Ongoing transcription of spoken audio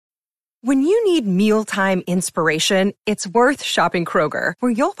When you need mealtime inspiration, it's worth shopping Kroger,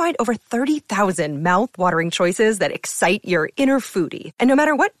 where you'll find over 30,000 mouth-watering choices that excite your inner foodie. And no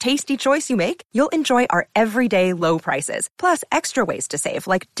matter what tasty choice you make, you'll enjoy our everyday low prices, plus extra ways to save,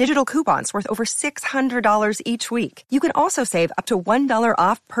 like digital coupons worth over $600 each week. You can also save up to $1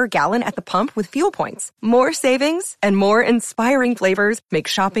 off per gallon at the pump with fuel points. More savings and more inspiring flavors make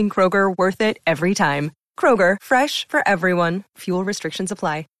shopping Kroger worth it every time. Kroger, fresh for everyone. Fuel restrictions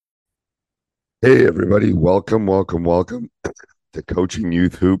apply. Hey, everybody. Welcome to Coaching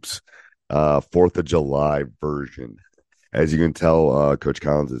Youth Hoops, 4th of July version. As you can tell, Coach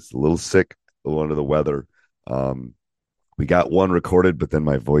Collins is a little sick, a little under the weather. We got one recorded, but then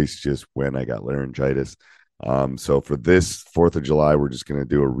my voice just went. I got laryngitis. So for this 4th of July, we're just going to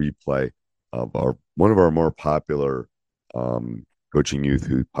do a replay of one of our more popular Coaching Youth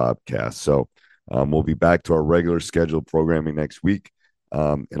Hoop podcasts. So we'll be back to our regular scheduled programming next week.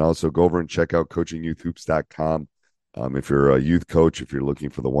 And also go over and check out coachingyouthhoops.com. If you're a youth coach, if you're looking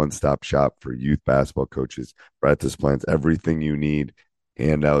for the one-stop shop for youth basketball coaches, practice plans, everything you need,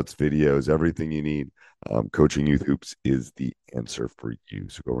 handouts, videos, everything you need, Coaching Youth Hoops is the answer for you.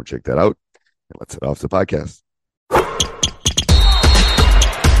 So go over and check that out. And let's head off to the podcast.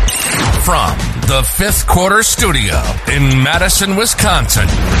 From the Fifth Quarter Studio in Madison, Wisconsin,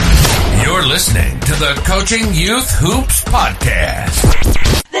 you're listening to the Coaching Youth Hoops Podcast.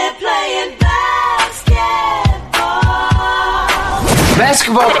 They're playing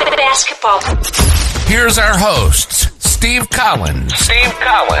basketball. Here's our hosts, Steve Collins,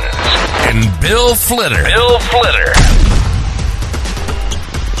 and Bill Flitter.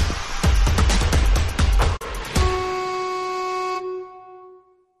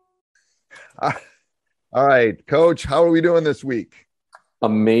 All right, Coach, how are we doing this week?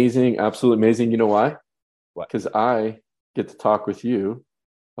 Amazing, absolutely amazing. You know why? What? Because I get to talk with you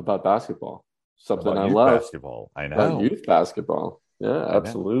about basketball, something About I youth love. basketball. I know. About youth basketball. Yeah,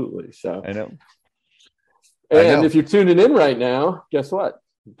 absolutely. So, I know. and if you're tuning in right now, guess what?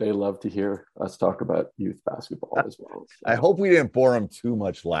 They love to hear us talk about youth basketball as well. So. I hope we didn't bore them too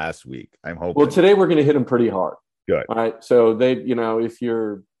much last week. I'm hoping. Well, today we're going to hit them pretty hard. Good. All right. So if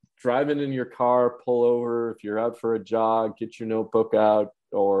you're driving in your car, pull over. If you're out for a jog, get your notebook out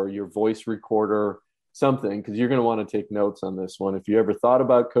or your voice recorder, something, because you're going to want to take notes on this one. If you ever thought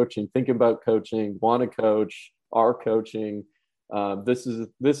about coaching, thinking about coaching, want to coach, are coaching, this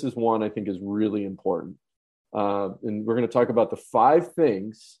is one I think is really important. And we're going to talk about the 5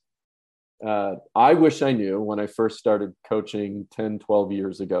 things I wish I knew when I first started coaching 10, 12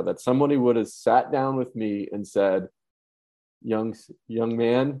 years ago, that somebody would have sat down with me and said, young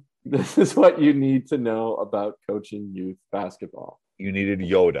man, this is what you need to know about coaching youth basketball. You needed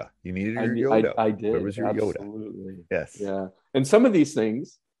Yoda. You needed your Yoda. I did. Where was your Absolutely. Yoda? Yes. Yeah. And some of these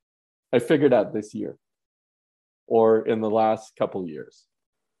things I figured out this year or in the last couple of years.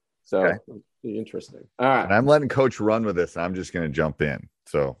 So it'll be interesting. All right. And I'm letting Coach run with this. I'm just going to jump in.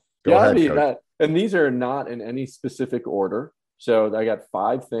 So go ahead, Coach. And these are not in any specific order. So I got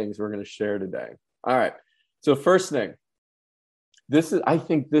 5 things we're going to share today. All right. So first thing. I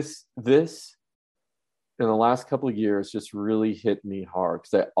think this in the last couple of years just really hit me hard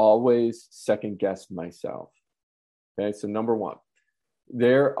because I always second guessed myself. Okay, so number 1,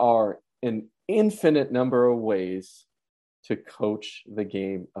 there are an infinite number of ways to coach the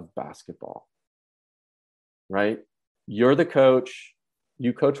game of basketball. Right? You're the coach.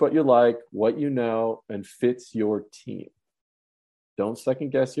 You coach what you like, what you know, and fits your team. Don't second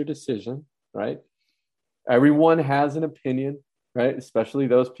guess your decision. Right? Everyone has an opinion. Right, especially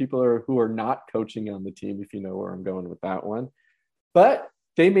those people who are not coaching on the team, if you know where I'm going with that one. But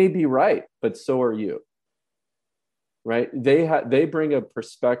they may be right, but so are you. Right? They bring a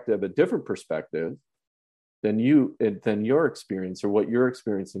different perspective than your experience or what you're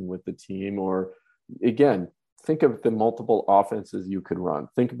experiencing with the team. Or again, think of the multiple offenses you could run.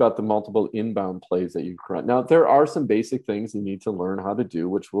 Think about the multiple inbound plays that you could run. Now, there are some basic things you need to learn how to do,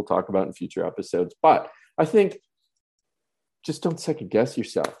 which we'll talk about in future episodes. But I think just don't second guess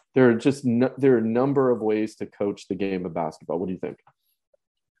yourself. There are a number of ways to coach the game of basketball. What do you think?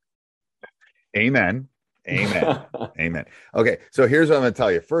 Amen. Amen. Okay, so here's what I'm going to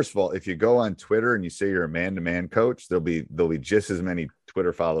tell you. First of all, if you go on Twitter and you say you're a man-to-man coach, there'll be just as many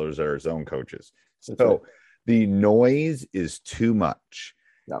Twitter followers as zone coaches. So the noise is too much.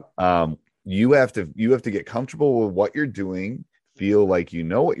 Yeah. You have to get comfortable with what you're doing, feel like you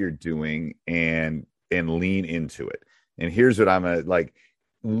know what you're doing, and lean into it. And here's what I'm going to like.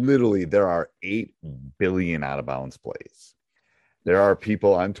 Literally, there are 8 billion out of bounds plays. There are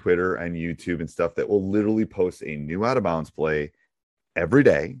people on Twitter and YouTube and stuff that will literally post a new out of bounds play every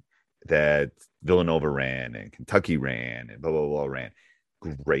day. that Villanova ran and Kentucky ran and blah, blah, blah ran.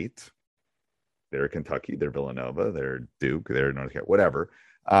 Great. They're Kentucky, they're Villanova, they're Duke, they're North Carolina, whatever.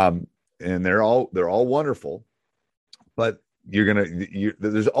 And they're all wonderful, but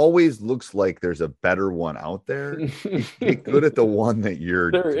there's always looks like there's a better one out there. Get good at the one that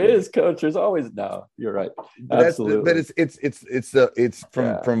you're There doing. is, coach. There's always no. You're right. But Absolutely. it's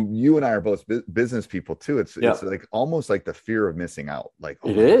from you and I are both business people too. It's like almost like the fear of missing out. Like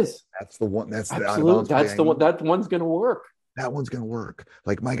it is. That's the one. That's absolutely. That's the one. That one's gonna work. That one's gonna work.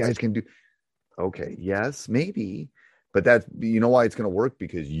 Like my guys can do. Okay, yes, maybe. But that's, you know why it's going to work?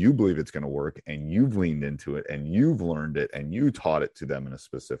 Because you believe it's going to work and you've leaned into it and you've learned it and you taught it to them in a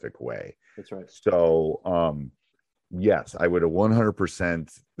specific way. That's right. So, yes, I would have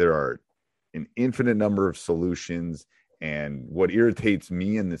 100%. There are an infinite number of solutions. And what irritates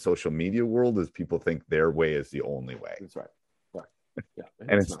me in the social media world is people think their way is the only way. That's right. Yeah.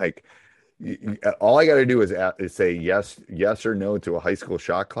 And it's like, all I got to do is say yes or no to a high school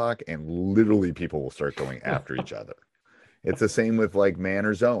shot clock. And literally people will start going after each other. It's the same with like man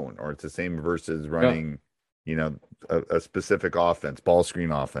or zone, or it's the same versus running, a specific offense, ball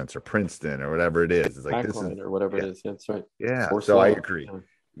screen offense, or Princeton, or whatever it is. It's like this is, or whatever it is. That's right. Yeah. So I agree. Yeah.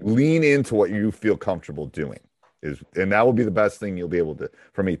 Lean into what you feel comfortable doing and that will be the best thing you'll be able to,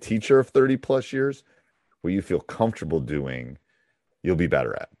 from a teacher of 30 plus years, what you feel comfortable doing, you'll be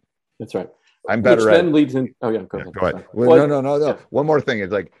better at. That's right. I'm better Which at. then leads in. Oh yeah, go ahead. Go ahead. Well, no. Yeah. One more thing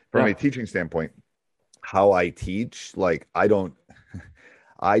is like from a teaching standpoint. How I teach, like I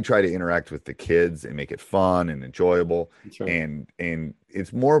try to interact with the kids and make it fun and enjoyable. Right. And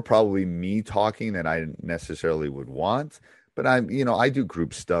it's more probably me talking than I necessarily would want. But I do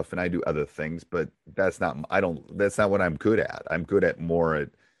group stuff and I do other things, but that's not what I'm good at. I'm good at more at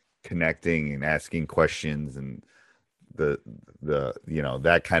connecting and asking questions and the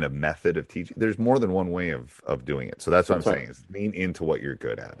that kind of method of teaching. There's more than one way of doing it. So that's what I'm saying is lean into what you're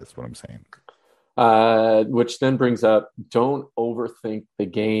good at. That's what I'm saying. Which then brings up, don't overthink the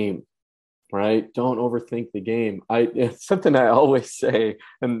game, right? Don't overthink the game. It's something I always say,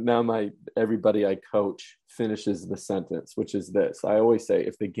 and now everybody I coach finishes the sentence, which is this. I always say,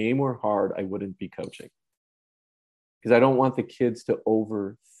 if the game were hard, I wouldn't be coaching. Because I don't want the kids to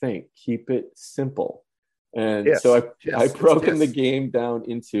overthink. Keep it simple. And so I've broken the game down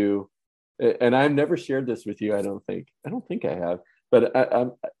into, and I've never shared this with you, I don't think I have, but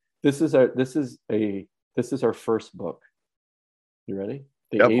This is our first book. You ready?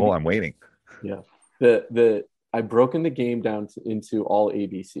 I'm waiting. Yeah. I've broken the game down into all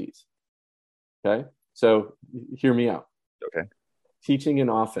ABCs. Okay. So hear me out. Okay. Teaching an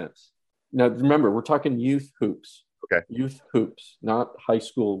offense. Now remember, we're talking youth hoops. Okay. Youth hoops, not high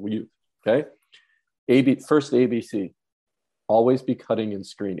school youth. Okay. First ABC. Always be cutting and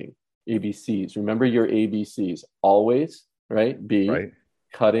screening. ABCs. Remember your ABCs. Always, right? B. Right.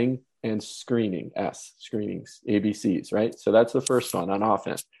 Cutting and screening. S, screenings, ABCs, right? So that's the first one on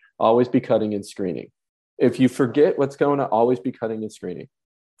offense. Always be cutting and screening. If you forget what's going on, always be cutting and screening.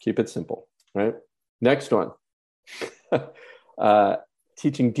 Keep it simple, right? Next one.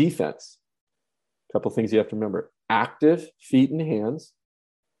 Teaching defense. A couple things you have to remember. Active feet and hands,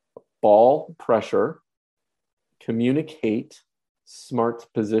 ball pressure, communicate, smart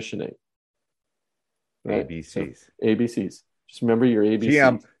positioning. Right? ABCs. So, ABCs. Just remember your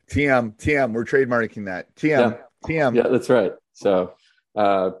ABCs. TM. We're trademarking that. TM. Yeah, that's right. So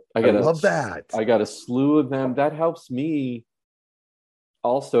I love that. I got a slew of them. That helps me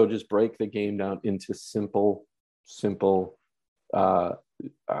also just break the game down into simple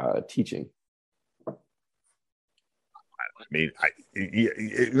teaching. I mean,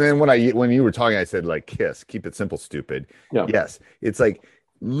 when you were talking, I said like KISS, keep it simple, stupid. Yeah. Yes, it's like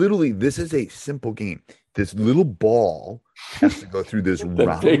literally this is a simple game. This little ball has to go through this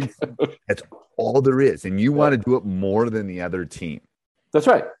round. That's all there is, and you want to do it more than the other team. That's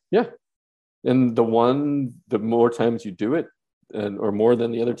right. Yeah, and the more times you do it, or more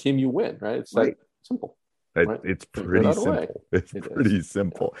than the other team, you win. Right? It's like simple. Right? It's pretty simple. It's pretty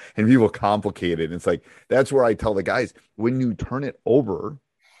simple. And people complicate it. And it's like, that's where I tell the guys, when you turn it over,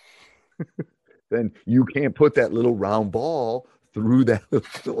 then you can't put that little round ball through that little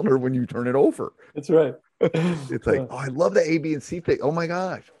cylinder when you turn it over. That's right. It's like, oh, I love the A, B, and C thing. Oh my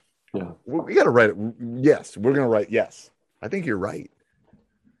gosh. Yeah. We got to write it. Yes. We're going to write. Yes. I think you're right.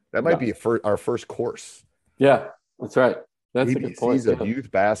 That might be our first course. Yeah, that's right. That's ABCs a good point. Of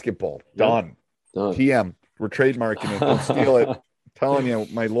youth basketball. Done. TM. We're trademarking it. Don't steal it. I'm telling you,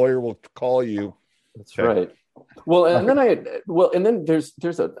 my lawyer will call you. That's right. Well, and then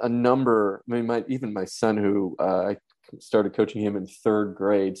there's a number. I mean, even my son, who I started coaching him in third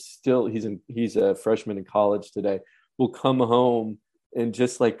grade. Still, he's a freshman in college today. Will come home and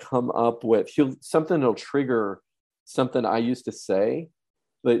just like come up with that'll trigger something I used to say.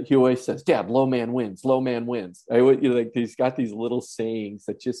 But he always says, "Dad, low man wins. Low man wins." Like he's got these little sayings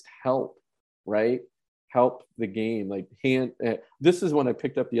that just help, right? Help the game. Like this is one I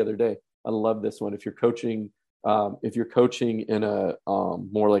picked up the other day. I love this one. If you're coaching in a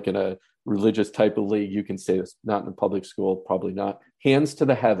more like in a religious type of league, you can say this. Not in a public school, probably not. Hands to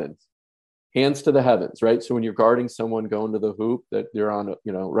the heavens. Hands to the heavens, right? So when you're guarding someone going to the hoop that you're on,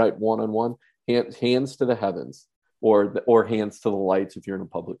 right, one-on-one, hands to the heavens, or hands to the lights if you're in a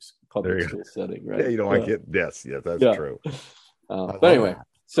public school setting, right? Yeah, you don't want to get yes, that's true. But anyway,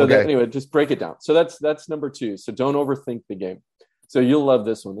 anyway, just break it down. So that's number 2. So don't overthink the game. So you'll love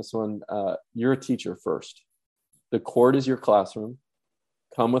this one. This one, you're a teacher first. The court is your classroom.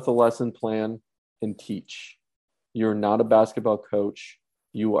 Come with a lesson plan and teach. You're not a basketball coach.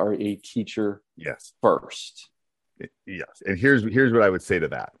 You are a teacher first. Yes. And here's what I would say to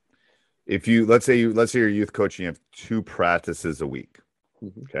that. If let's say you're youth coaching, you have 2 practices a week.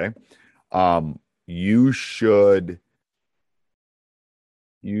 Mm-hmm. Okay. You should,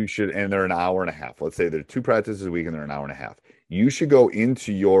 and they're an hour and a half. Let's say there are 2 practices a week and they're an hour and a half. You should go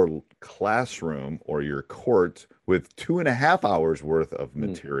into your classroom or your court with 2.5 hours worth of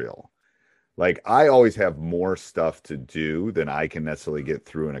material. Like I always have more stuff to do than I can necessarily get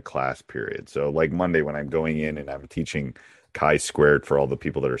through in a class period. So like Monday when I'm going in and I'm teaching chi-squared for all the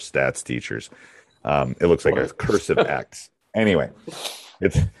people that are stats teachers, it looks like a cursive X. Anyway,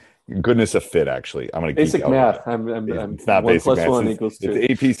 it's goodness of fit. Actually, I'm going to basic math. It's not basic math. 1 + 1 = 2.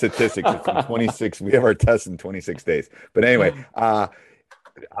 It's AP statistics. It's in 26. We have our test in 26 days. But anyway,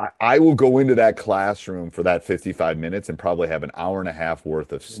 I will go into that classroom for that 55 minutes and probably have an hour and a half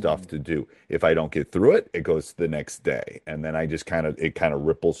worth of stuff to do. If I don't get through it, it goes to the next day. And then I just kind of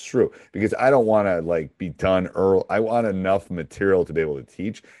ripples through because I don't want to like be done early. I want enough material to be able to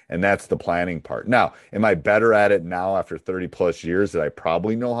teach. And that's the planning part. Now, am I better at it now after 30 plus years that I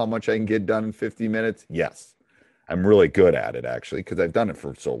probably know how much I can get done in 50 minutes? Yes. I'm really good at it actually, because I've done it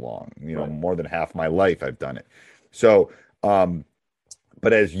for so long, more than half my life I've done it. So,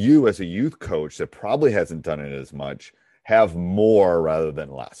 but as a youth coach that probably hasn't done it as much, have more rather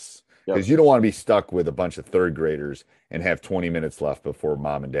than less. Because you don't want to be stuck with a bunch of third graders and have 20 minutes left before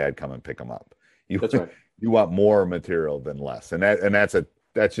mom and dad come and pick them up. That's right. You want more material than less. And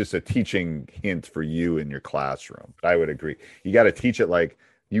that's just a teaching hint for you in your classroom. But I would agree. You got to teach it like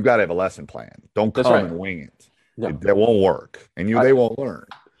you got to have a lesson plan. Don't come and wing it. No. That won't work. And they won't learn.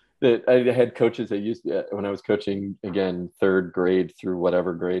 I had coaches that used when I was coaching, again, 3rd grade through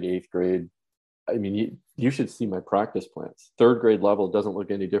whatever grade, 8th grade. I mean, you should see my practice plans. 3rd grade level doesn't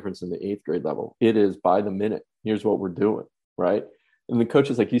look any different than the 8th grade level. It is by the minute. Here's what we're doing, right? And the coach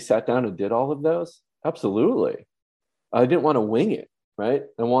is like, you sat down and did all of those? Absolutely. I didn't want to wing it, right?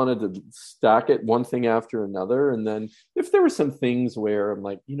 I wanted to stack it one thing after another. And then if there were some things where I'm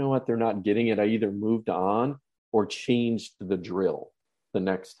like, you know what, they're not getting it, I either moved on or changed the drill the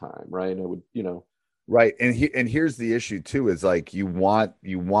next time, right? I would, right. And here's the issue too, is like you want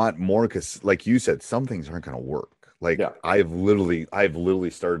more because like you said, some things aren't going to work. Like I've literally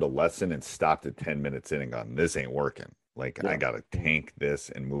started a lesson and stopped at 10 minutes in and gone, this ain't working. Like I got to tank this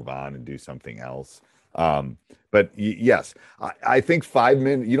and move on and do something else. But yes, I think 5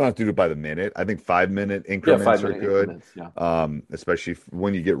 minutes, you don't have to do it by the minute. I think 5-minute increments are good. Especially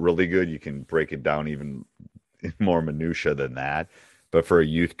when you get really good, you can break it down even more minutia than that. But for a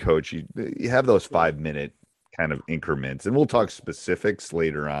youth coach, you have those 5-minute kind of increments, and we'll talk specifics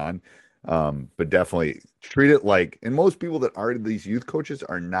later on. But definitely treat it like, and most people that are these youth coaches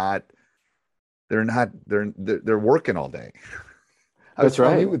are not, they're working all day. I was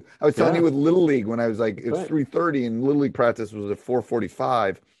telling you with Little League when I was like, it was 3:30 and Little League practice was at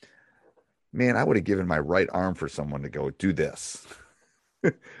 4:45. Man, I would have given my right arm for someone to go do this.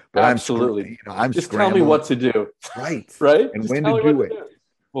 But absolutely, I'm just tell me what to do, right, and just when to do it.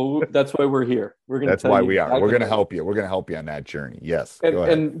 Well, that's why we're here. That's why we are. We're going to help you. We're going to help you on that journey. Yes.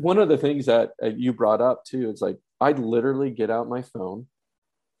 And one of the things that you brought up too is like I literally get out my phone,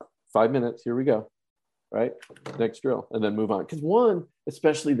 5 minutes. Here we go, right? Next drill, and then move on. Because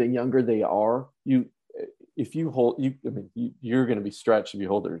especially the younger they are, if you hold, you're going to be stretched if you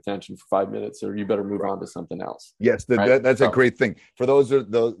hold their attention for 5 minutes, or you better move on to something else. Yes, that's a great thing. For those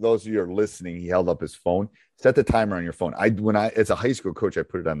of you are listening, he held up his phone. Set the timer on your phone. As a high school coach, I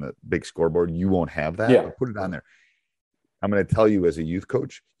put it on the big scoreboard. You won't have that. I put it on there. I'm going to tell you, as a youth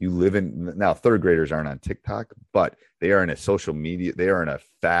coach, you live in now. Third graders aren't on TikTok, but they are in a social media. They are in a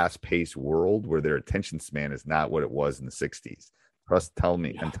fast-paced world where their attention span is not what it was in the '60s. Tell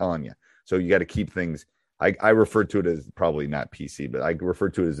me, I'm telling you. So you got to keep things. I refer to it as, probably not PC, but I refer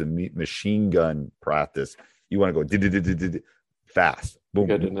to it as a machine gun practice. You want to go fast. Boom.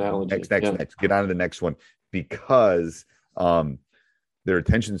 Good analogy. Next. Get on to the next one, because their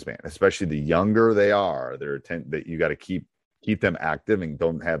attention span, especially the younger they are, that you got to keep them active and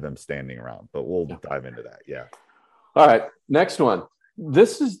don't have them standing around. But we'll dive into that. Yeah. All right. Next one.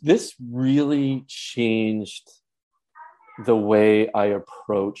 This really changed the way I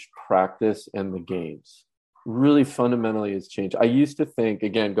approach practice and the games. Really fundamentally has changed. I used to think,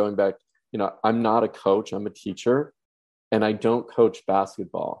 again, going back, I'm not a coach, I'm a teacher, and I don't coach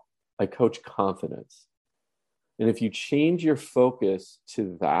basketball. I coach confidence. And if you change your focus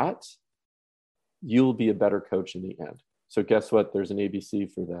to that, you'll be a better coach in the end. So guess what? There's an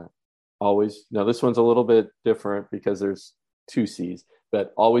ABC for that. Always. Now, this one's a little bit different because there's 2 C's,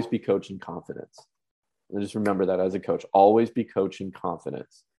 but always be coaching confidence. And just remember that as a coach, always be coaching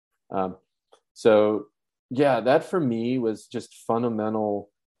confidence. So yeah, that for me was just fundamental.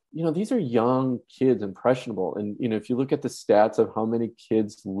 These are young kids, impressionable. And, if you look at the stats of how many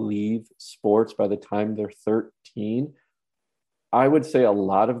kids leave sports by the time they're 13, I would say a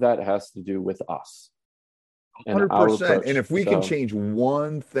lot of that has to do with us. 100%. And if we can change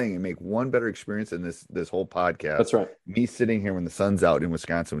one thing and make one better experience in this whole podcast. That's right. Me sitting here when the sun's out in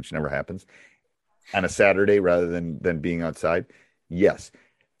Wisconsin, which never happens, on a Saturday rather than being outside. Yes.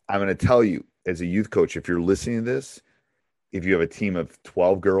 I'm going to tell you, as a youth coach, if you're listening to this, if you have a team of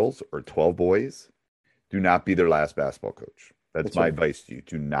 12 girls or 12 boys, do not be their last basketball coach. That's my advice to you.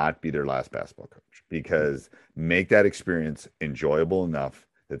 Do not be their last basketball coach, because make that experience enjoyable enough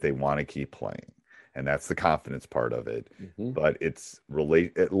that they want to keep playing. And that's the confidence part of it. Mm-hmm. But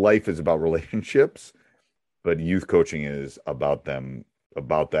life is about relationships, but youth coaching is about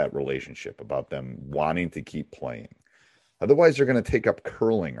that relationship, about them wanting to keep playing. Otherwise, they're going to take up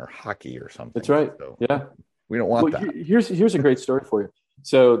curling or hockey or something. That's right. So, yeah. We don't want that. Here's a great story for you.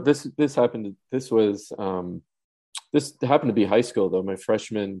 So this happened. This happened to be high school though. My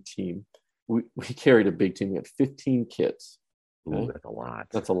freshman team, we carried a big team. We had 15 kids. Okay? Ooh, that's a lot.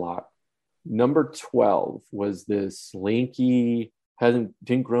 That's a lot. Number 12 was this lanky,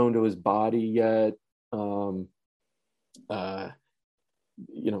 didn't grow into his body yet.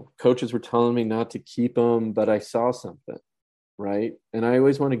 Coaches were telling me not to keep him, but I saw something, right? And I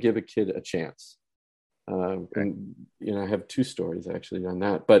always want to give a kid a chance. And I have 2 stories actually on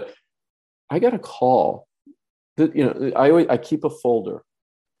that, but I got a call that, I keep a folder.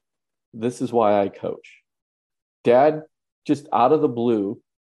 This is why I coach. Dad, just out of the blue,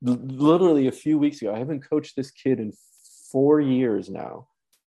 literally a few weeks ago, I haven't coached this kid in 4 years now,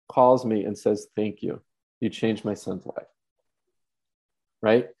 calls me and says, "Thank you. You changed my son's life."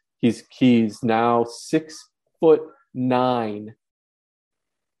 Right? He's now 6'9",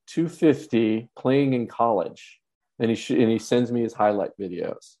 250, playing in college, and he sends me his highlight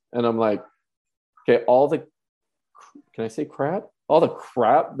videos, and I'm like, okay, can I say crap? All the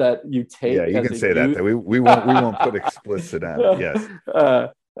crap that you take. Yeah, you can say youth, that. We won't put explicit on it. Yes.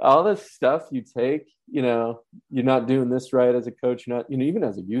 All the stuff you take, you're not doing this right as a coach. You're not, even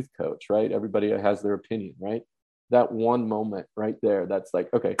as a youth coach, right? Everybody has their opinion, right? That one moment right there, that's like,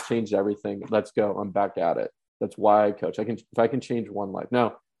 okay, changed everything. Let's go. I'm back at it. That's why I coach. If I can change one life.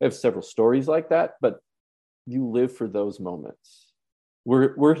 Now, I have several stories like that, but you live for those moments.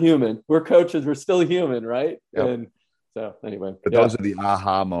 We're human. We're coaches. We're still human, right? Yep. And so anyway. But those are the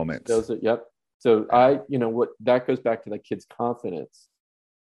aha moments. Yep. So that goes back to that kid's confidence.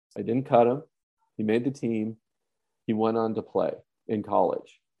 I didn't cut him. He made the team. He went on to play in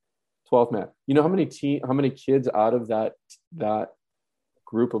college. 12 man. You know how many kids out of that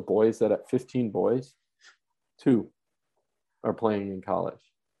group of boys, that 15 boys, 2 are playing in college.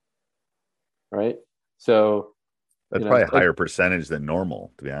 Right? So that's probably a higher percentage than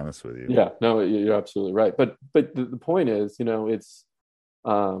normal, to be honest with you. Yeah, no, you're absolutely right. But the point is, it's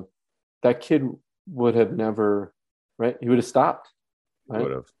that kid would have never, right? He would have stopped. Right?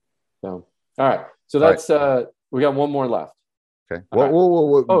 Would have. So, all right. So that's we got one more left. Okay.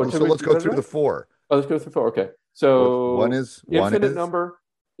 Whoa. Oh, so let's go through the 4. Oh, let's go through 4. Okay. So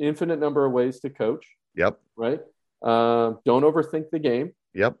infinite number of ways to coach. Yep. Right. Don't overthink the game.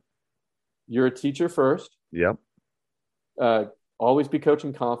 Yep. You're a teacher first. Yep. Always be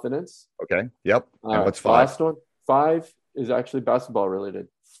coaching confidence. Okay. Yep. And what's 5? Last one. 5 is actually basketball related.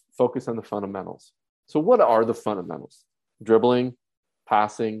 Focus on the fundamentals. So what are the fundamentals? Dribbling,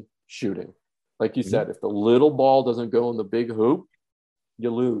 passing, shooting. Like you said, if the little ball doesn't go in the big hoop,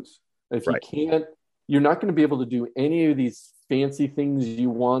 you lose. If you can't, you're not going to be able to do any of these fancy things you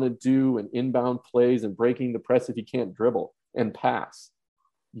want to do and inbound plays and breaking the press if you can't dribble and pass.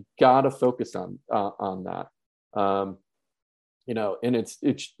 You got to focus on that. You know, and it's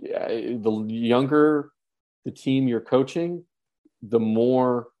the younger the team you're coaching, the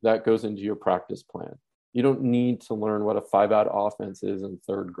more that goes into your practice plan. You don't need to learn what a 5-out offense is in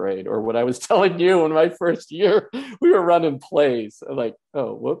third grade, or what I was telling you in my first year. We were running plays. Like,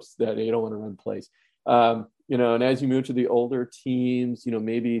 oh, whoops, Daddy, you don't want to run plays. You know, and as you move to the older teams, you know,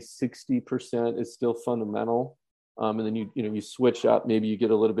 maybe 60% is still fundamental. And then you switch up, maybe you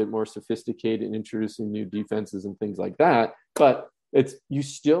get a little bit more sophisticated in introducing new defenses and things like that. But I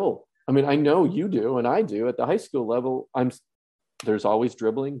mean, I know you do, and I do at the high school level. There's always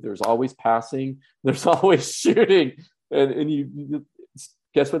dribbling, there's always passing, there's always shooting. And you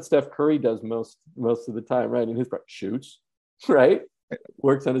guess what Steph Curry does most of the time, right? In his shoots, right?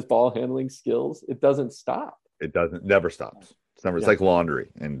 Works on his ball handling skills. It doesn't stop. It never stops. It's like laundry.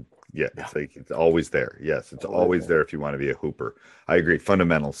 And it's always there. Yes, it's always there if you want to be a hooper. I agree.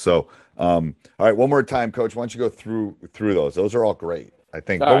 Fundamentals. So, all right, one more time, Coach. Why don't you go through those? Those are all great, I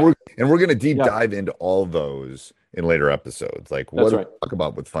think. We're going to deep dive into all of those in later episodes. Like, what do we talk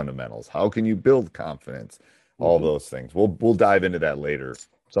about with fundamentals? How can you build confidence? All those things. We'll dive into that later at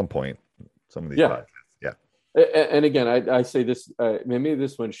some point. Some of these podcasts. Yeah. And again, I say this, maybe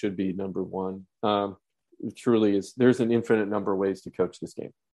this one should be number one. It truly is. There's an infinite number of ways to coach this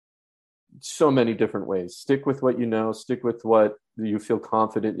game. So many different ways. Stick with what you know. Stick with what you feel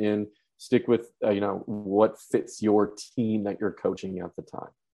confident in. Stick with, what fits your team that you're coaching at the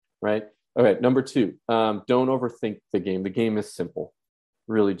time, right? All right, number two, don't overthink the game. The game is simple.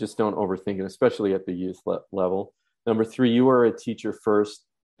 Really, just don't overthink it, especially at the youth level. Number three, you are a teacher first.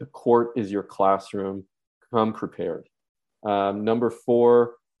 The court is your classroom. Come prepared. Number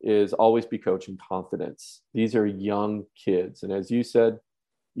four is always be coaching confidence. These are young kids. And as you said,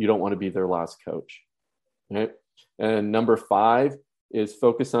 you don't want to be their last coach, right? And number five is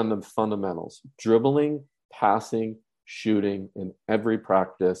focus on the fundamentals: dribbling, passing, shooting in every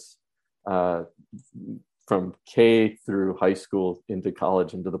practice, from K through high school into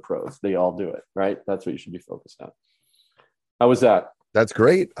college into the pros. They all do it, right? That's what you should be focused on. How was that? That's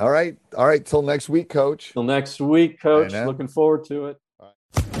great. All right. Till next week, Coach. Till next week, Coach. Looking forward to it.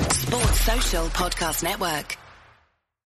 Sports Social Podcast Network.